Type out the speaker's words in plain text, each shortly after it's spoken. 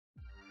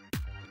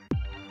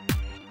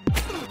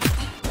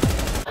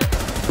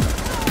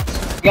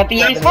Got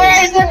the ace.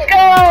 Boys, let's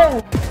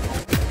go!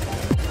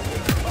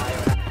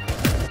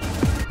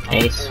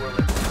 Ace.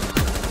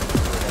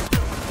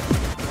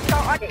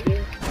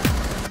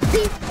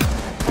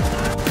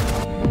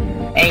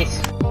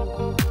 Ace.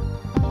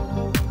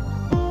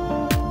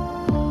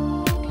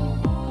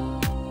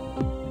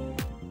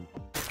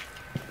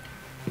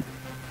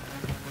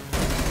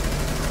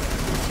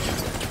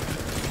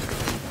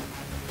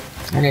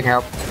 I need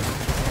help.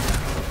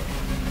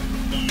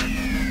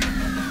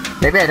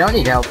 Maybe I don't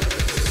need help.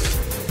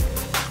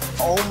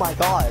 Oh my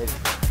god.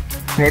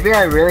 Maybe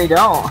I really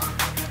don't.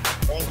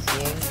 Thanks,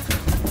 Ying.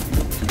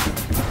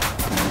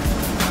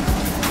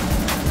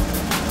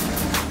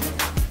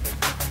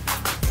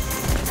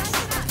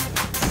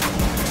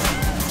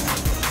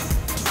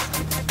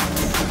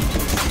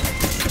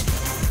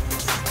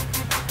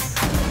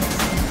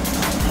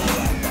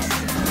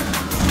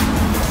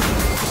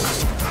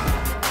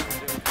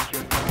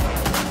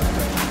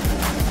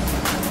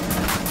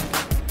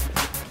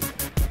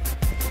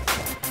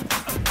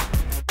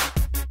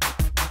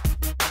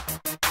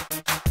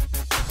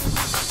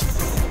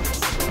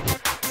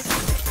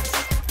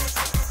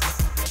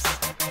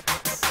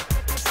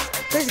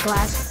 There's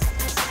glass.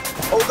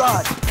 Oh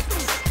god!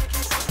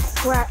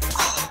 Where?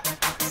 Oh.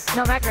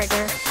 No, back right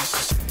there.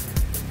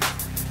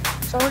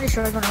 Someone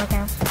destroyed one of my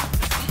cams.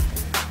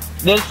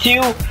 There's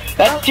two.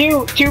 That's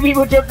two. Two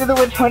people jumped through the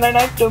window and I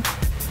knifed them.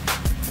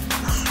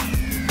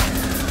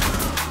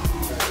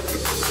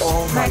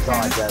 Oh my Back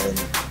god, there. Devin.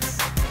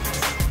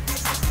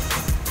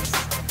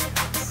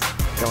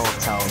 Don't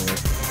tell me.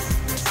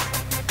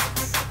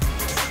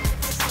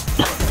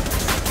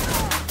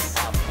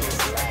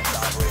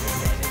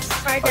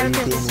 Right Are down you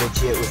to being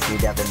legit with me,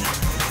 Devin?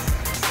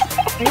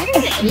 Are you gonna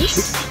get an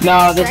ace? No,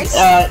 this,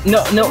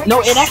 no,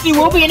 it actually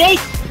will be an ace!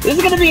 This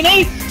is gonna be an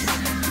ace!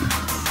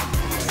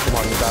 Come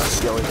on, you gotta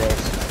steal his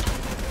ace.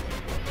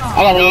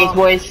 I got the ace,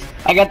 boys.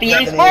 I got the You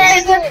ace, have an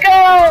boys, ace. let's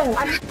go!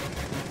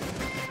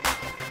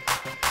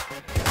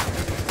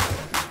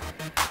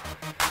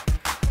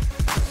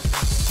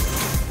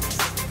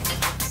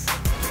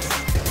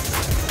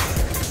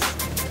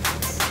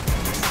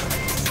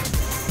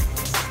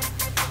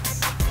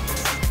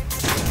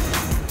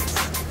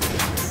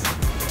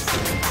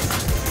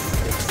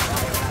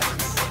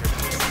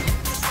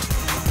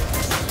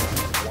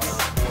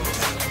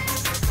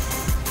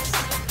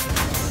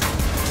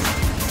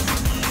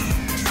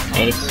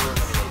 Ace.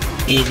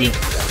 Easy.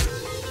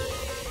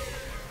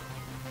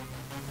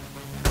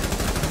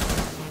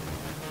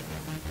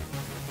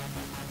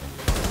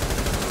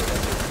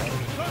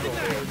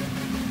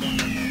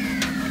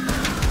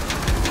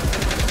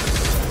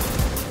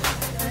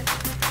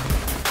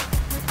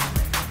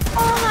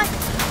 Oh my!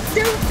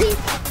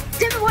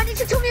 Devin, why didn't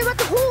you tell me about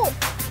the hole?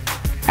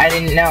 I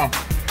didn't know.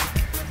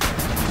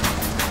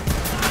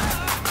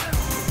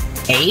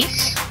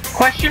 Ace?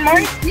 Question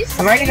mark? I've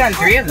already gotten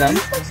 3 of them.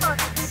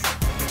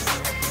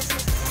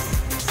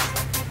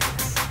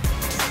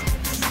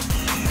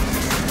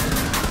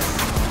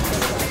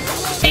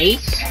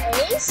 Ace?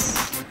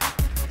 Ace?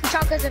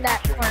 Chaka's in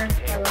that corner.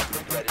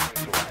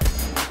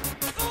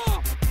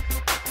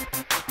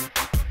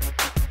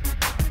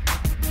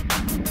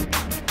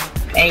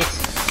 Ace.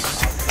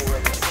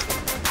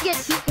 Get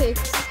TK.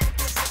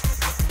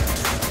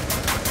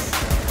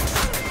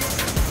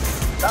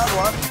 That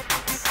one.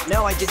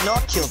 No, I did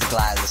not kill the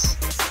glass.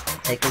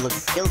 Take a look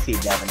at kill feed,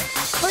 Devin.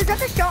 Was that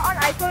the shot on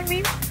iPhone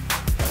meme?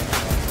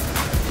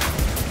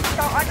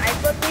 Shot on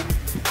iPhone meme?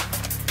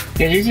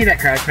 Did you see that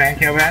crouch man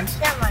kill rounds?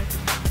 Never mind.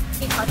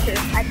 He touched it.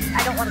 I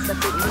don't want to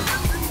separate you.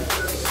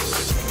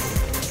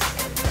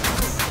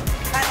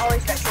 I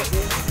always separate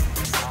you.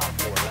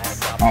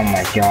 Oh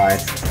my god.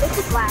 It's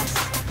a glass.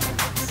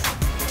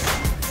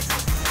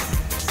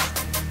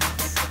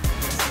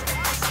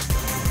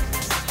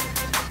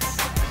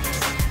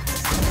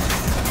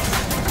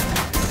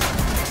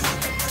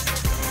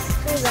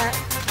 Who was that?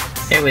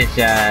 It was,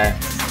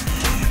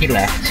 he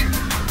left.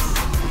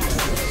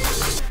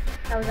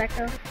 That was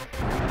Echo.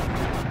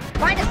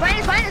 Find us!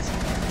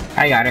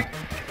 I got her.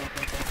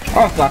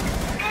 Oh fuck.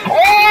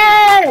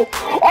 Oh!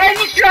 I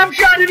just jump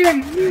shotted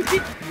him! You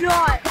did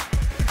not!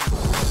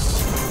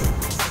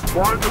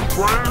 Find us!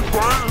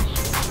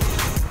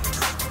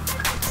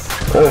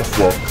 Oh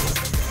fuck.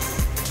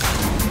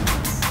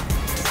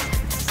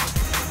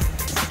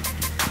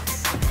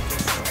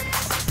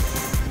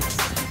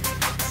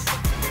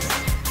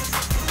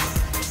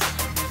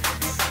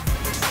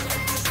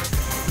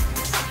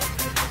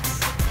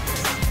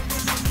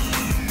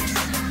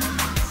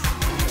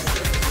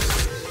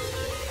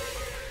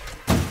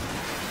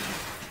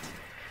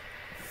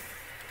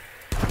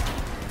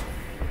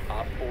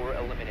 Op 4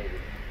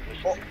 eliminated.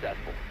 Mission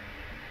successful.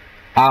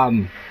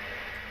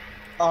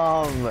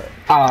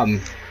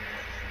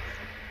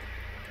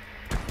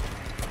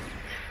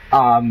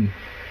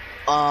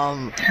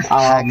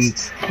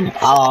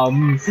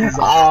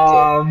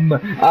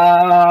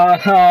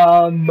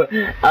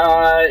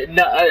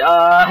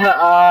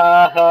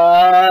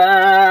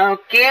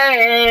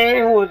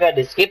 Okay, we're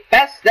gonna skip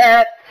past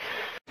that.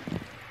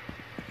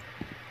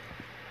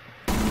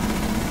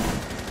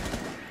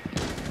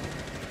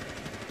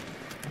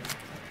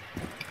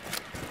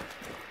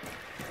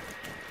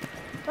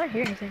 don't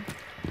hear anything.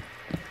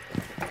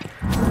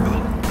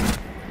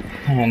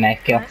 Nice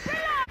kill.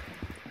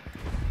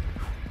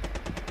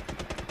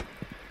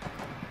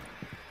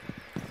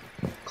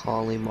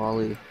 Collie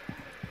Molly.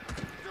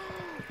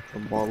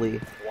 From Molly.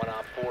 1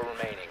 op 4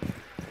 remaining.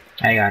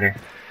 I got her.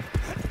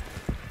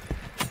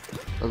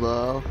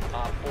 Hello?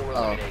 Op 4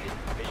 eliminated.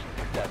 Mission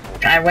successful.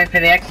 I went for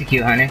the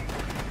execute, Hunter.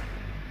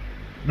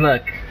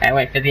 Look, I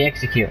went for the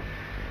execute.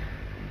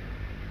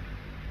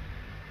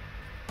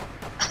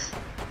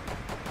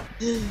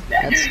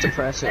 That's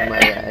depressing, my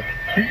guy.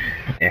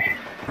 There.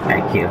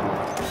 IQ.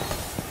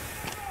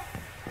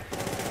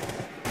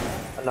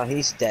 Oh, no,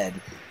 he's dead.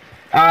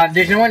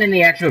 There's no one in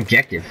the actual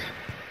objective.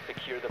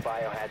 Secure the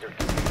biohazard.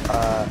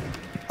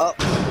 Oh,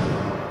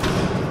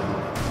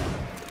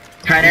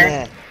 Hunter?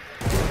 yeah.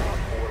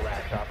 Op 4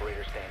 last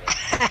operator standing.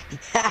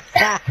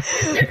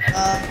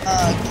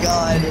 Oh,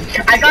 God.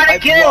 I got a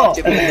kill! blocked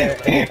him in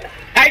there.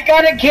 I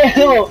got a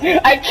kill!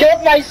 I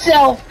killed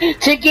myself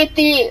to get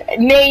the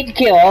nade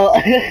kill!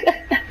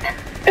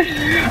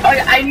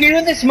 I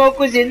knew the smoke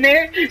was in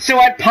there, so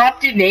I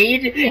popped a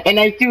nade and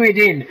I threw it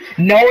in,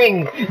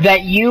 knowing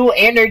that you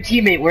and our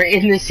teammate were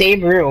in the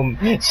same room.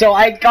 So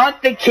I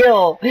got the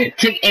kill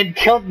and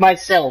killed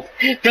myself.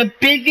 The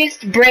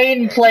biggest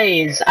brain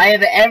plays I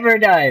have ever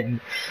done.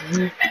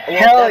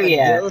 Hell Devin,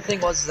 yeah. The other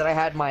thing was that I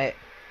had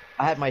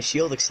my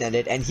shield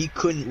extended and he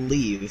couldn't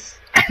leave.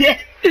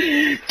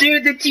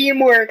 Dude, the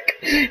teamwork.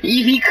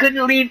 He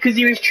couldn't leave because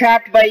he was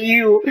trapped by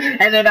you,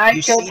 and then I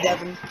killed. See,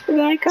 Devin? And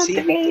then I got See?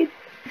 the nade.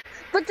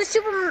 But the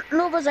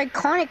supernova's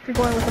iconic for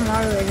going with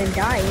Amaru and then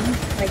dying.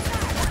 Like,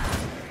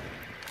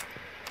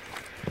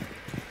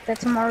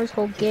 that's Amaru's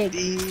whole gig.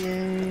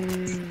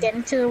 Get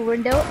into the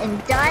window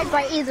and die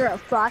by either a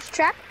flash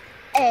trap,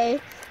 A,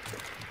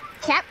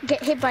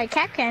 get hit by a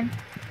cap can,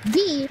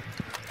 B,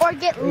 or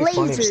get It'd be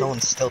funny if lasered.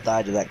 someone still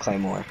died to that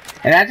claymore.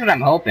 And that's what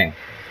I'm hoping.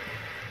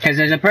 Because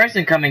there's a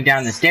person coming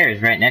down the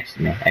stairs right next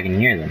to me. I can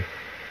hear them.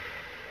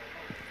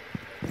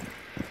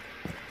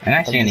 I'm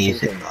actually And gonna you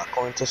use think it. they're not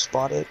going to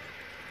spot it?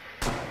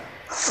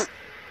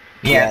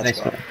 Yeah, that's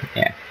this one.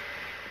 Yeah.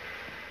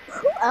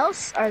 Who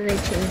else are they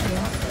changing?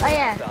 Oh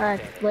yeah,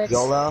 Blitz.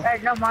 YOLO? Or,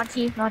 no,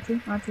 Monty. There's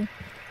gonna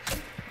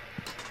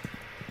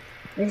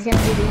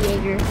be the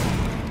Jaeger.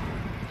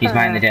 He's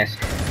behind the desk.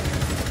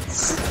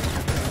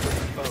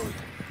 Exposed.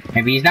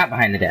 Maybe he's not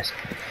behind the desk.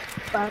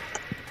 Fuck.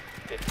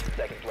 15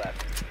 seconds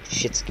left.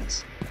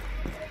 Shitskis.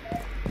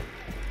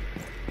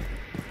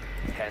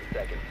 10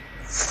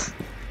 seconds.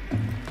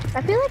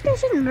 I feel like they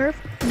should nerf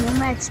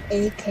Nomad's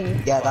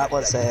AK. Yeah, that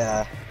was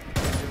a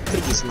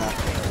pretty decent map.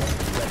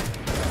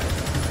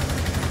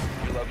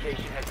 Your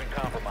location has been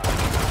compromised.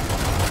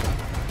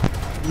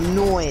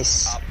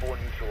 Nice. Op 4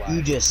 neutralized. You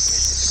Mission just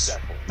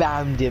successful.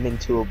 spammed him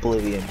into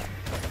oblivion.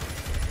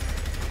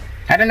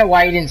 I don't know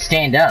why he didn't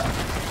stand up.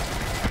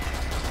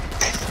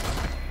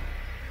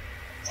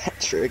 That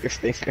trigger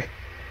finger.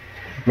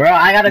 Bro,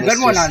 I got a good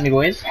Mr. one on me,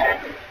 boys.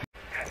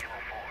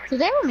 Do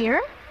they have a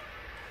mirror?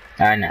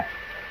 No.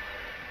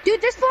 Dude,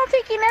 there's bomb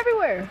faking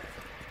everywhere.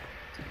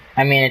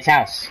 I mean, it's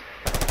house.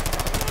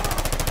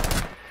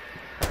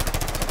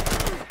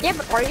 Yeah,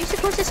 but are you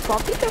supposed to spawn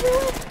peek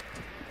everywhere?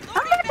 I'm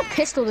gonna have to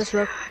pistol this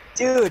rook.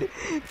 Dude,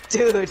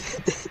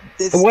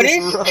 this What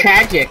this is run-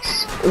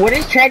 Tragic's? What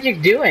is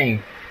Tragic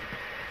doing?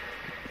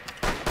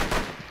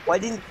 Why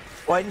didn't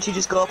you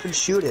just go up and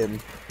shoot him?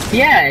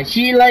 Yeah,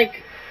 she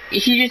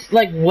just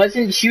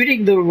wasn't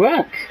shooting the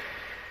rook.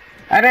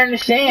 I don't I'm gonna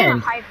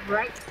understand. hide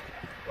right.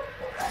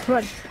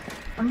 Run.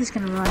 I'm just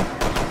gonna run.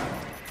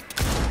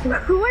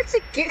 Who wants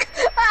to get?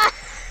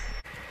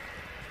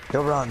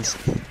 Go runs.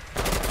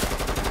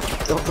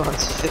 Go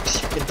runs.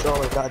 Fix your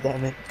controller,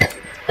 goddammit.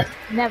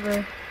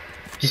 Never.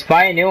 Just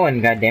buy a new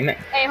one, goddammit.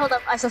 Hey, hold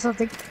up. I saw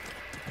something.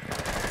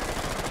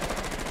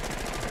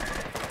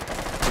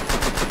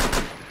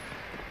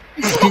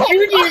 Did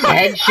you just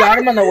headshot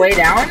him on the way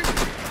down?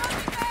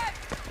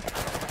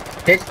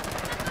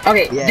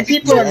 Okay, the Yes,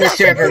 people on the yes.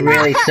 server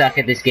really suck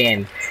at this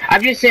game.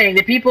 I'm just saying,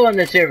 the people on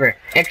the server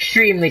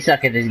extremely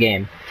suck at this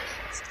game.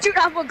 Dude,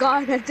 I'm a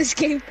god at this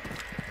game.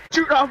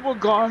 Dude, I'm a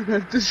god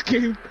at this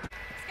game.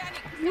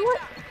 You know what?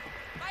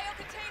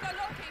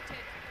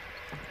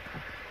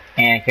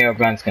 And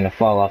Carolbrun's gonna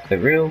fall off the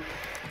roof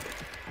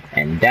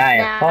and die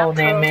of fall I'm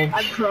pro. damage.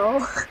 I'm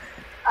pro.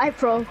 I'm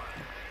pro.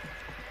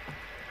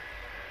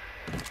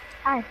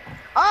 Hi.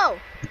 Oh!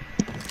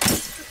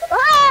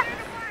 Ah!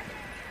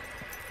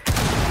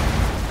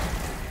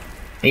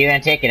 Are you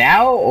gonna take it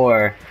out,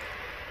 or?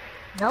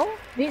 No,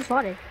 being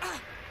spotted.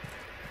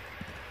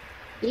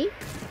 See?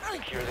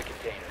 Secure the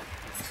container.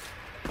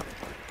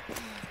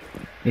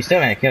 He's still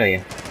gonna kill you.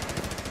 Op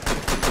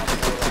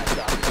 4 last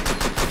op.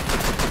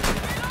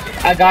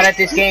 I got at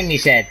this game, you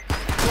said.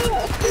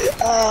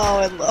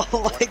 Oh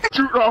my god.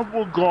 Dude, I'm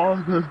a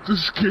god at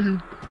this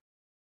game.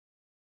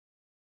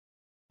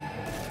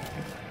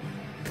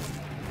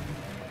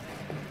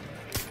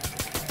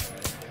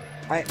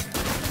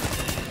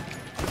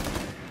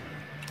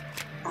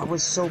 I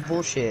was so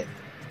bullshit.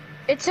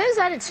 It says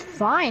that it's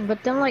fine,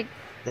 but then like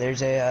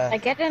There's a I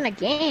get in a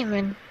game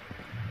and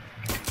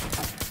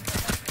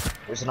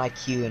There's an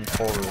IQ in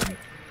full room.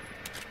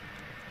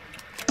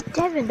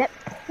 Devin, that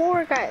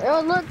poor guy. Oh,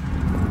 look.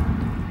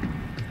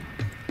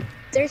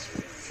 There's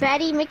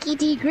Fatty Mickey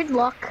D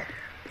Gridlock.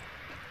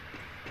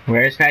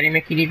 Where's Fatty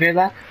Mickey D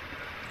Gridlock?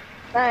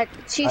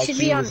 She should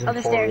be on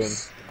the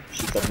stairs.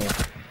 She said no.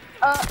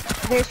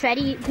 There's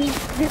Fatty D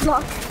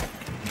Gridlock.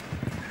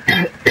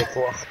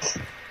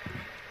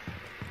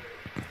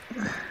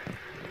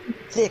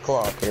 Thick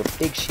locker,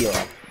 big shield.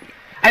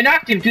 I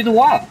knocked him through the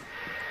wall.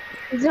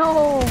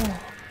 No.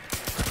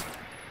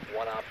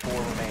 1 op 4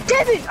 remaining.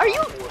 Devin, are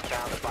you? 4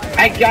 found the fire.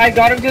 I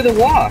got him through the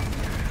wall.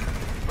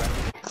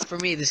 For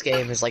me, this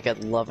game is like a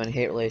love and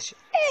hate relationship.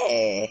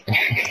 Hey.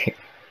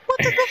 What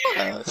the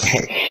fuck?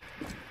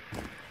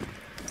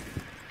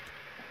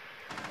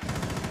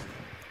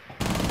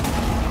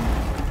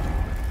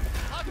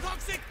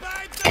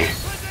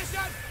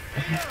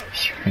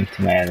 Shooting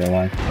to my other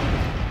one.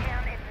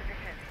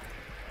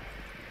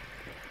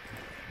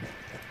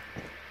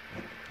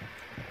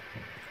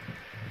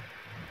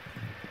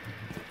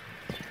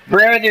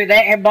 Brother,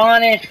 that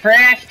Habana is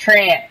frost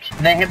trapped.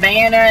 The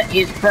Habana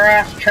is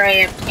frost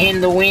trapped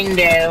in the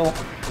window.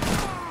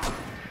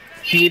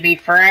 She be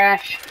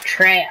frost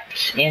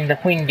trapped in the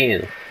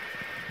window.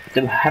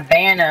 The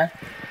Habana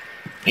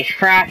is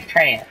frost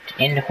trapped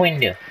in the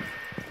window.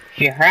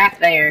 She's right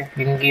there.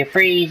 You can get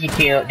free easy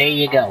kill. There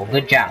you go.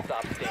 Good job.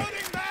 Stop standing.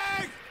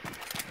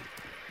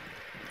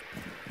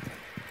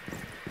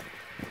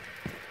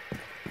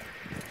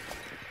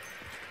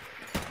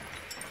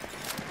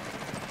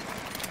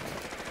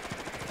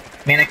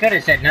 Man, I could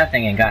have said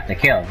nothing and got the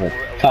kill, but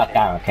fuck,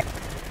 I don't care.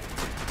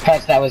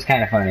 Plus, that was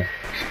kind of funny.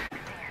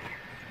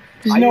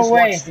 There's no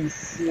way.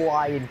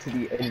 Fly into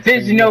the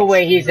There's no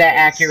way he's that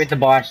accurate with the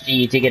boss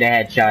G to get a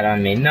headshot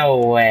on me. No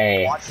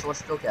way. Watch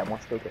go cam.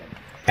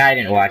 I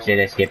didn't watch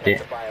it. I skipped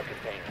it.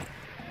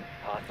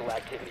 Hostile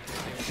activity.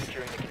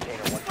 Securing the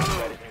container once the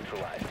threat is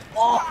neutralized.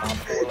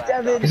 Oh,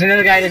 Devin. There's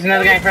another guy in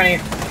front of you.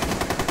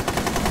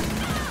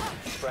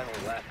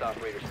 Friendly, last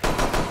operator.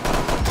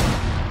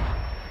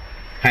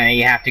 Honey,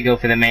 you have to go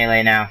for the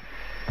melee now.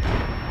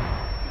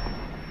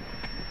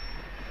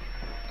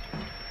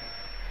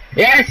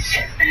 Yes!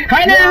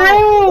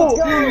 Hello!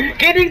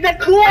 Getting the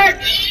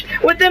clutch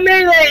with the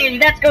melee!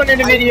 That's going in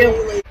the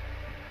video.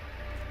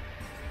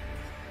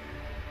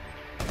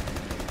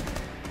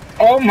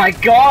 Oh my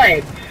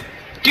god!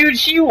 Dude,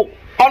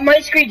 on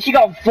my screen, she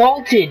got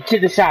vaulted to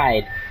the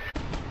side.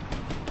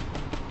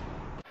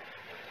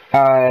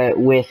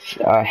 With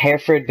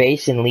Hereford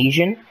base and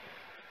Legion.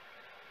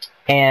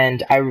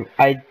 And I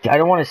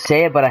don't want to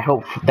say it, but I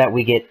hope that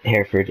we get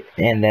Hereford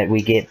and that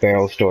we get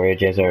barrel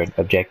storage as our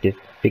objective.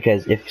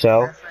 Because if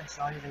so, Hereford's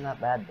not even that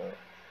bad though.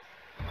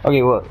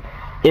 Okay, well,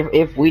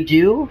 if we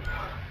do,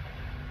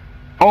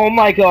 oh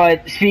my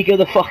god! Speak of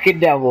the fucking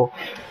devil.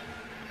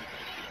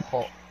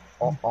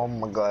 Oh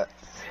my god.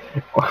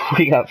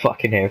 We got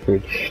fucking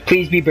Hereford.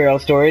 Please be barrel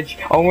storage.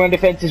 Oh, we're on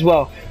defense as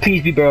well.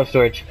 Please be barrel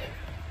storage.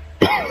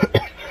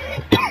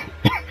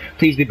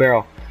 Please be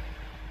barrel.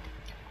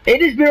 It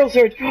is barrel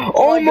storage.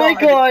 Oh my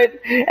god.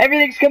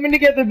 Everything's coming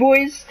together,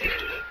 boys.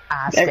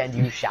 Ask and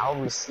you shall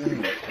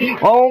receive.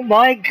 Oh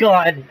my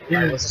god.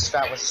 What's the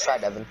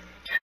strat, Devin?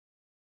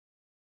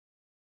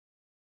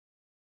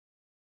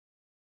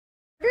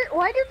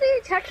 Why do they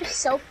attach a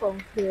cell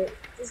phone to it?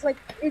 It's like,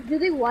 do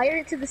they wire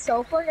it to the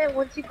cell phone and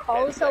once you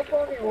call the cell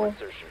phone it will...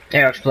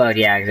 It'll explode,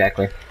 yeah,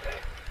 exactly.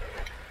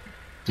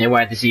 They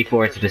wire the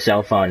C4 to the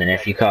cell phone, and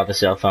if you call the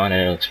cell phone,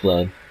 it'll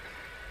explode.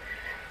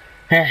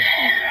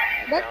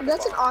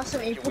 That's an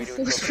awesome April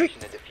Fool's.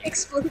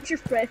 Explode your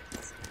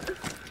friends.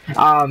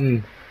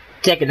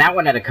 Taking that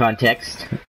one out of context.